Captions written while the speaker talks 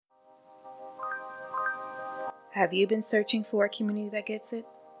Have you been searching for a community that gets it?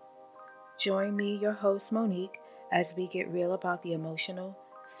 Join me, your host Monique, as we get real about the emotional,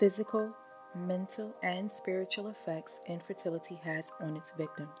 physical, mental, and spiritual effects infertility has on its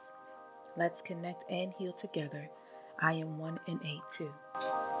victims. Let's connect and heal together. I am 1 in 8 too.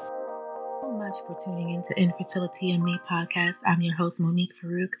 So much for tuning into Infertility and Me podcast. I'm your host Monique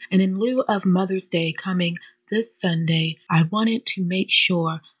Farouk, and in lieu of Mother's Day coming this Sunday, I wanted to make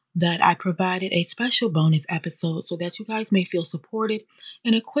sure that I provided a special bonus episode so that you guys may feel supported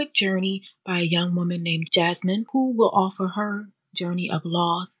in a quick journey by a young woman named Jasmine, who will offer her journey of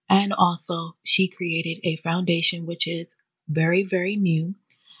loss. And also, she created a foundation which is very, very new,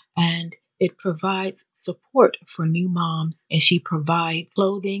 and it provides support for new moms, and she provides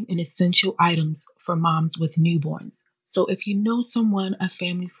clothing and essential items for moms with newborns. So if you know someone, a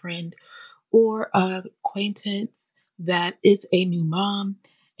family friend, or an acquaintance that is a new mom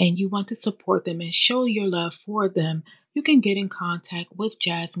and you want to support them and show your love for them, you can get in contact with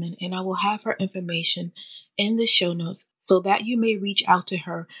Jasmine, and I will have her information in the show notes so that you may reach out to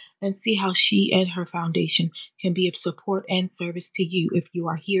her and see how she and her foundation can be of support and service to you if you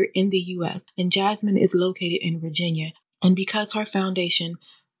are here in the U.S. And Jasmine is located in Virginia. And because her foundation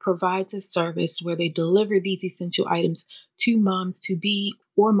provides a service where they deliver these essential items to moms to be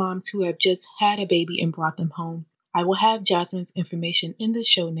or moms who have just had a baby and brought them home, I will have Jasmine's information in the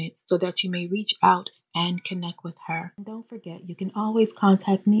show notes so that you may reach out and connect with her. And don't forget, you can always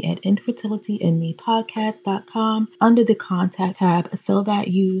contact me at infertilityandmepodcast.com under the contact tab so that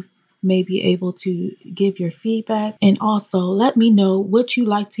you may be able to give your feedback, and also let me know what you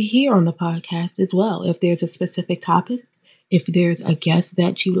like to hear on the podcast as well. If there's a specific topic, if there's a guest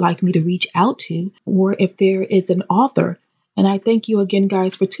that you'd like me to reach out to, or if there is an author. And I thank you again,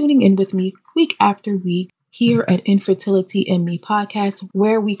 guys, for tuning in with me week after week here at Infertility and Me podcast,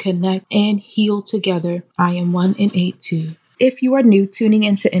 where we connect and heal together. I am 1 in 8 too. If you are new tuning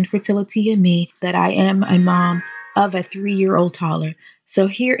into Infertility and Me, that I am a mom of a 3-year-old toddler. So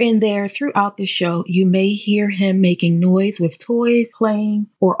here and there throughout the show, you may hear him making noise with toys, playing,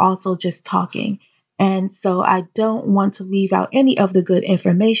 or also just talking. And so I don't want to leave out any of the good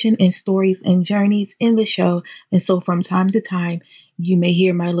information and stories and journeys in the show. And so from time to time, you may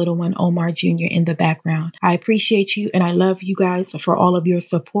hear my little one, Omar Jr., in the background. I appreciate you, and I love you guys for all of your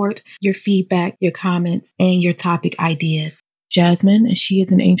support, your feedback, your comments, and your topic ideas. Jasmine, she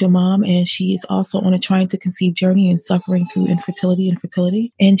is an angel mom, and she is also on a trying to conceive journey and suffering through infertility and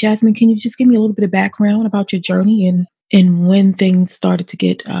fertility. And Jasmine, can you just give me a little bit of background about your journey and when things started to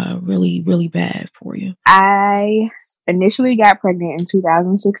get really, really bad for you? I initially got pregnant in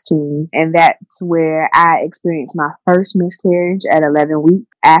 2016, and that's where I experienced my first miscarriage at 11 weeks.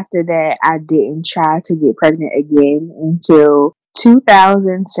 After that, I didn't try to get pregnant again until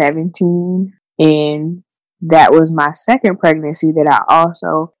 2017, and that was my second pregnancy that I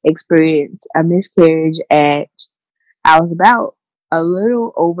also experienced a miscarriage at. I was about a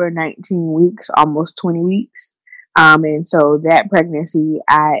little over 19 weeks, almost 20 weeks. And so that pregnancy,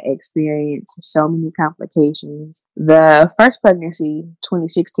 I experienced so many complications. The first pregnancy,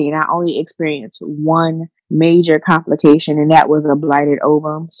 2016, I only experienced one major complication, and that was a blighted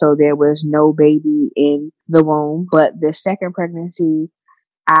ovum. So there was no baby in the womb. But the second pregnancy,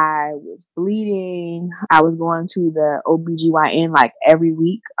 I was bleeding. I was going to the OBGYN like every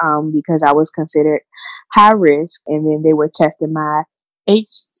week, because I was considered high risk. And then they were testing my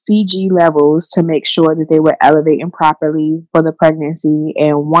HCG levels to make sure that they were elevating properly for the pregnancy.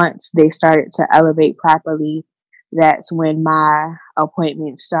 And once they started to elevate properly, that's when my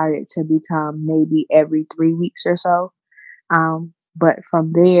appointments started to become maybe every 3 weeks or so. But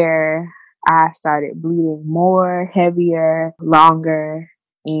from there, I started bleeding more, heavier, longer,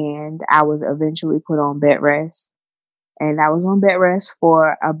 and I was eventually put on bed rest. And I was on bed rest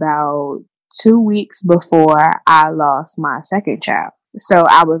for about 2 weeks before I lost my second child. So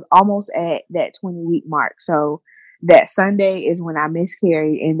I was almost at that 20-week mark. So that Sunday is when I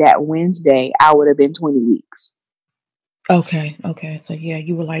miscarried, and that Wednesday I would have been 20 weeks. Okay. So yeah,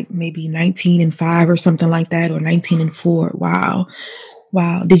 you were like maybe 19 and 5 or something like that, or 19 and 4. Wow.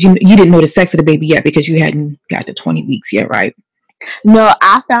 You didn't know the sex of the baby yet because you hadn't got to 20 weeks yet, right? No,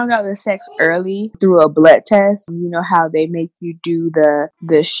 I found out the sex early through a blood test. You know how they make you do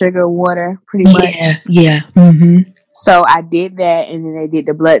the sugar water pretty much? Yeah. Mm-hmm. So I did that, and then they did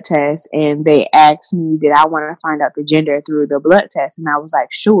the blood test, and they asked me did I want to find out the gender through the blood test, and I was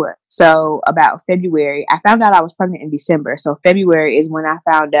like, sure. So about February, I found out I was pregnant in December. So February is when I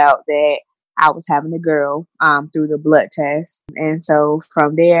found out that I was having a girl through the blood test. And so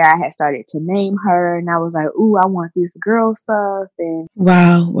from there, I had started to name her, and I was like, ooh, I want this girl stuff. And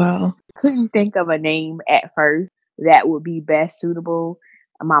wow. couldn't think of a name at first that would be best suitable.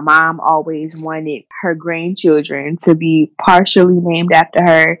 My mom always wanted her grandchildren to be partially named after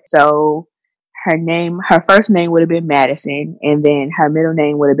her. So her first name would have been Madison, and then her middle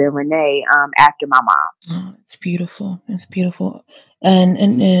name would have been Renee, after my mom. Oh, it's beautiful. It's beautiful.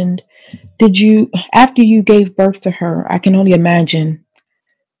 And did you, after you gave birth to her, I can only imagine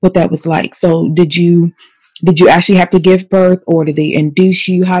what that was like. So did you actually have to give birth, or did they induce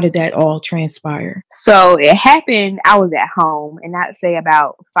you? How did that all transpire? So it happened, I was at home, and I'd say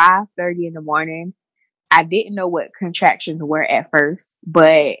about 5:30 in the morning. I didn't know what contractions were at first,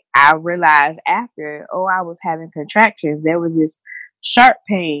 but I realized after, I was having contractions. There was this sharp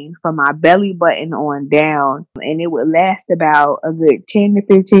pain from my belly button on down, and it would last about a good 10 to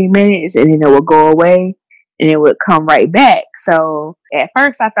 15 minutes, and then it would go away, and it would come right back. So at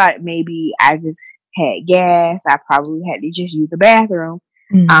first I thought maybe I just had gas. I probably had to just use the bathroom.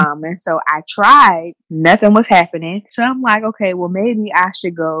 Mm-hmm. And so I tried, nothing was happening. So I'm like, okay, well, maybe I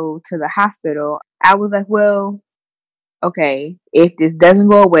should go to the hospital. I was like, well, okay, if this doesn't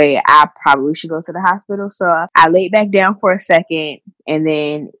go away, I probably should go to the hospital. So I laid back down for a second, and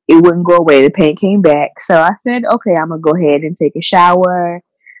then it wouldn't go away. The pain came back. So I said, okay, I'm going to go ahead and take a shower.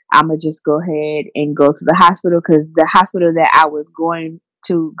 I'm going to just go ahead and go to the hospital, because the hospital that I was going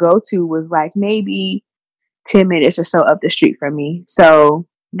to go to was like maybe 10 minutes or so up the street from me. So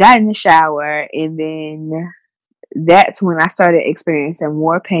got in the shower, and then that's when I started experiencing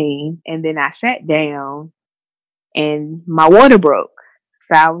more pain. And then I sat down and my water broke.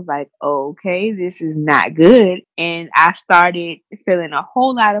 So I was like, okay, this is not good. And I started feeling a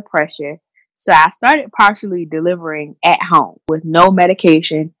whole lot of pressure. So I started partially delivering at home with no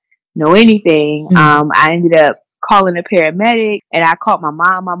medication, no anything. I ended up calling a paramedic, and I called my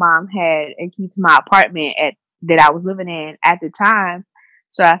mom. My mom had a key to my apartment that I was living in at the time.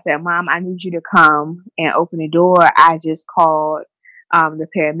 So I said, Mom, I need you to come and open the door. I just called the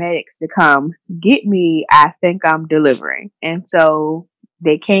paramedics to come get me. I think I'm delivering. And so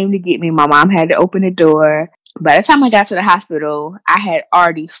they came to get me. My mom had to open the door. By the time I got to the hospital, I had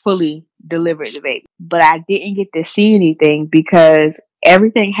already fully delivered the baby. But I didn't get to see anything because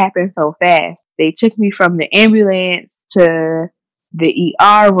everything happened so fast. They took me from the ambulance to the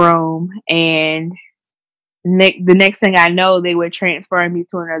ER room, and the next thing I know, they were transferring me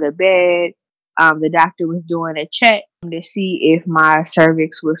to another bed. The doctor was doing a check to see if my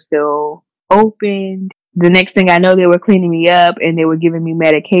cervix was still open. The next thing I know, they were cleaning me up, and they were giving me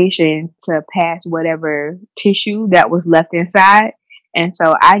medication to pass whatever tissue that was left inside. And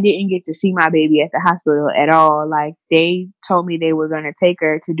so I didn't get to see my baby at the hospital at all. Like, they told me they were going to take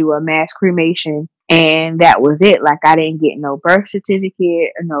her to do a mass cremation, and that was it. Like, I didn't get no birth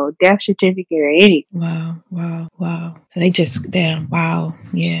certificate or no death certificate or anything. Wow. So they just, wow.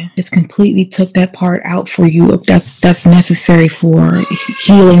 Yeah. Just completely took that part out for you. That's necessary for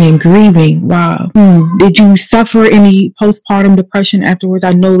healing and grieving. Wow. Did you suffer any postpartum depression afterwards?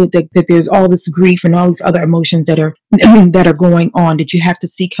 I know that there's all this grief and all these other emotions that are going on. Did you have to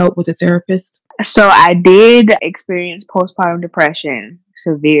seek help with a therapist? So I did experience postpartum depression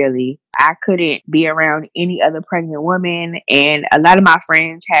severely. I couldn't be around any other pregnant woman, and a lot of my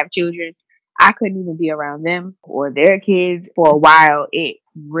friends have children. I couldn't even be around them or their kids for a while. It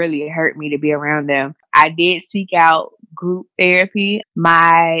really hurt me to be around them. I did seek out group therapy.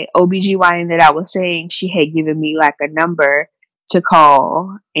 My OBGYN that I was saying, she had given me like a number to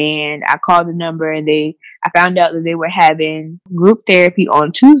call, and I called the number, and I found out that they were having group therapy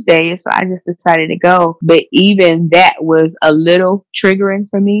on Tuesday, so I just decided to go. But even that was a little triggering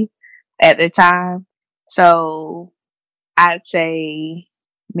for me at the time. So I'd say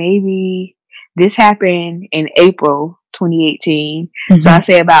maybe this happened in April 2018. Mm-hmm. So I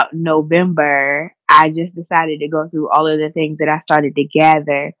say about November, I just decided to go through all of the things that I started to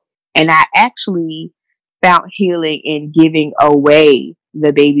gather. And I actually found healing in giving away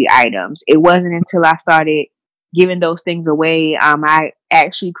the baby items. It wasn't until I started giving those things away, I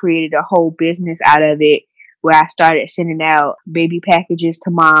actually created a whole business out of it, where I started sending out baby packages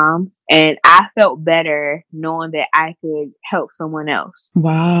to moms, and I felt better knowing that I could help someone else.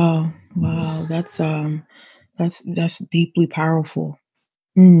 Wow. That's deeply powerful.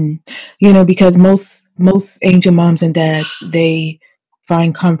 Because most angel moms and dads, they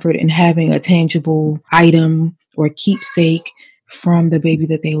find comfort in having a tangible item or keepsake from the baby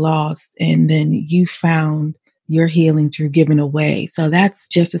that they lost. And then you found your healing through giving away. So that's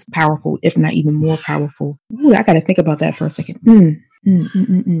just as powerful, if not even more powerful. Ooh, I got to think about that for a second.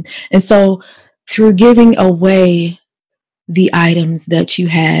 And so through giving away the items that you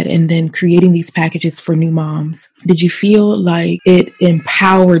had and then creating these packages for new moms, did you feel like it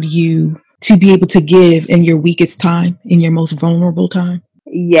empowered you to be able to give in your weakest time, in your most vulnerable time?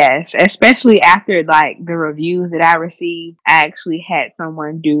 Yes, especially after like the reviews that I received. I actually had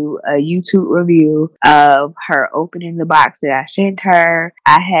someone do a YouTube review of her opening the box that I sent her.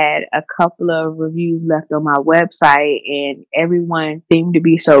 I had a couple of reviews left on my website, and everyone seemed to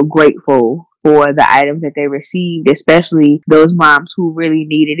be so grateful for the items that they received, especially those moms who really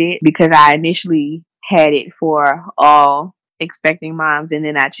needed it, because I initially had it for all expecting moms, and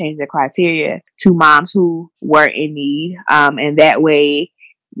then I changed the criteria to moms who were in need, and that way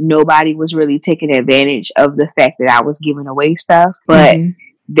nobody was really taking advantage of the fact that I was giving away stuff, but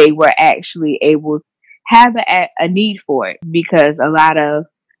they were actually able to have a need for it, because a lot of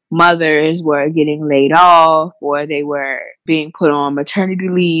mothers were getting laid off, or they were being put on maternity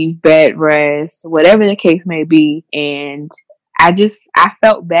leave, bed rest, whatever the case may be. And I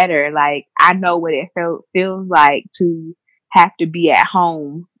felt better. Like, I know what it feels like to have to be at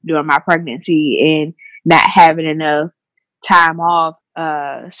home during my pregnancy and not having enough time off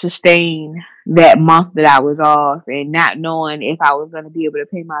sustain that month that I was off, and not knowing if I was going to be able to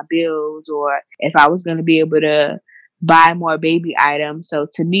pay my bills or if I was going to be able to buy more baby items. So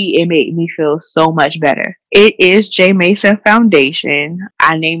to me, it made me feel so much better. It is J. Mason Foundation.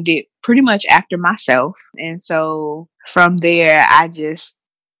 I named it pretty much after myself. And so from there, I just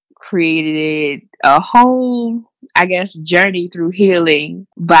created a whole, I guess, journey through healing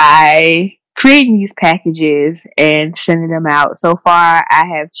by creating these packages and sending them out. So far, I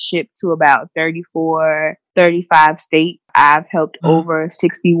have shipped to about 35 states. I've helped over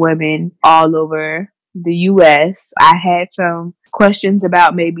 60 women all over the US. I had some questions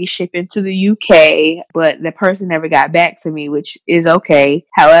about maybe shipping to the UK, but the person never got back to me, which is okay.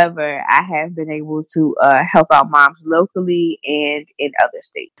 However, I have been able to help out moms locally and in other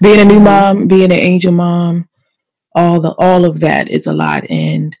states. Being a new mom, being an angel mom, all of that is a lot.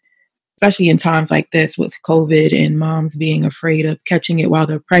 And especially in times like this with COVID and moms being afraid of catching it while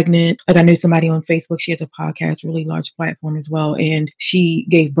they're pregnant. Like, I knew somebody on Facebook, she has a podcast, really large platform as well. And she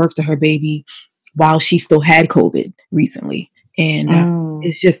gave birth to her baby while she still had COVID recently. And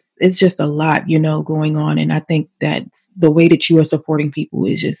it's just a lot, going on. And I think that's the way that you are supporting people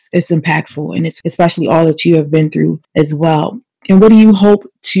it's impactful. And it's especially all that you have been through as well. And what do you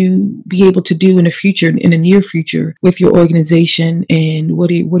hope to be able to do in the near future with your organization? And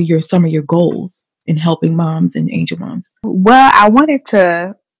what are some of your goals in helping moms and angel moms? Well, I wanted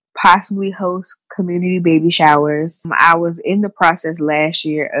to possibly host community baby showers. I was in the process last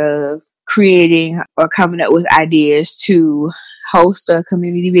year of creating or coming up with ideas to host a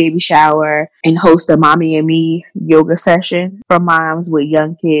community baby shower and host a Mommy and Me yoga session for moms with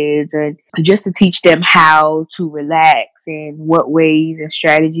young kids, and just to teach them how to relax and what ways and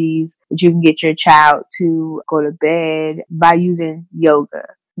strategies that you can get your child to go to bed by using yoga.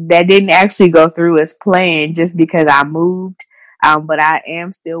 That didn't actually go through as planned just because I moved. But I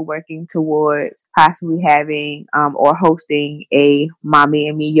am still working towards possibly having or hosting a Mommy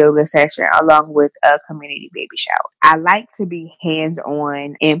and Me yoga session along with a community baby shower. I like to be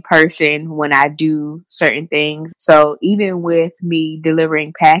hands-on in person when I do certain things. So even with me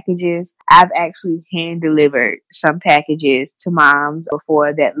delivering packages, I've actually hand delivered some packages to moms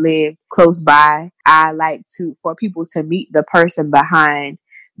before that live close by. I like for people to meet the person behind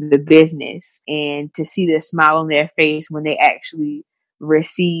the business and to see the smile on their face when they actually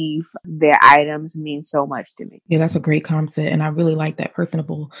receive their items means so much to me. Yeah, that's a great concept. And I really like that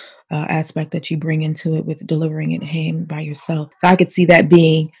personable aspect that you bring into it with delivering it hand by yourself. So I could see that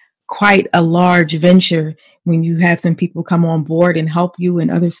being quite a large venture when you have some people come on board and help you in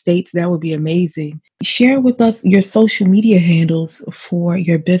other states. That would be amazing. Share with us your social media handles for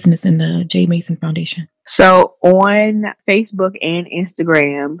your business and the J. Mason Foundation. So on Facebook and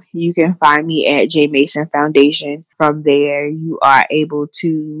Instagram, you can find me at J. Mason Foundation. From there, you are able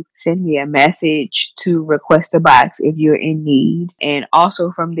to send me a message to request a box if you're in need. And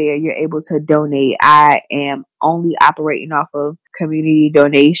also from there, you're able to donate. I am only operating off of community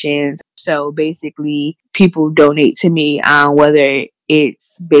donations. So basically, people donate to me whether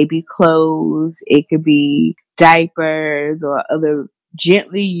it's baby clothes, it could be diapers or other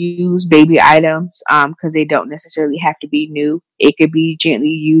gently used baby items, because they don't necessarily have to be new. It could be gently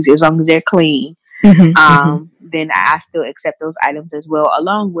used as long as they're clean. Then I still accept those items as well,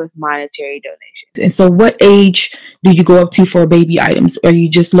 along with monetary donations. And so what age do you go up to for baby items? Are you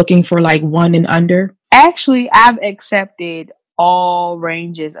just looking for like 1 and under? Actually, I've accepted all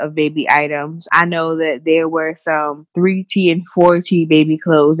ranges of baby items. I know that there were some 3T and 4T baby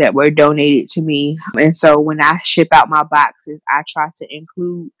clothes that were donated to me. And so when I ship out my boxes, I try to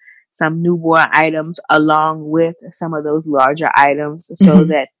include some newborn items along with some of those larger items so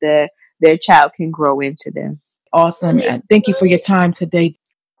that their child can grow into them. Awesome. And thank you for your time today.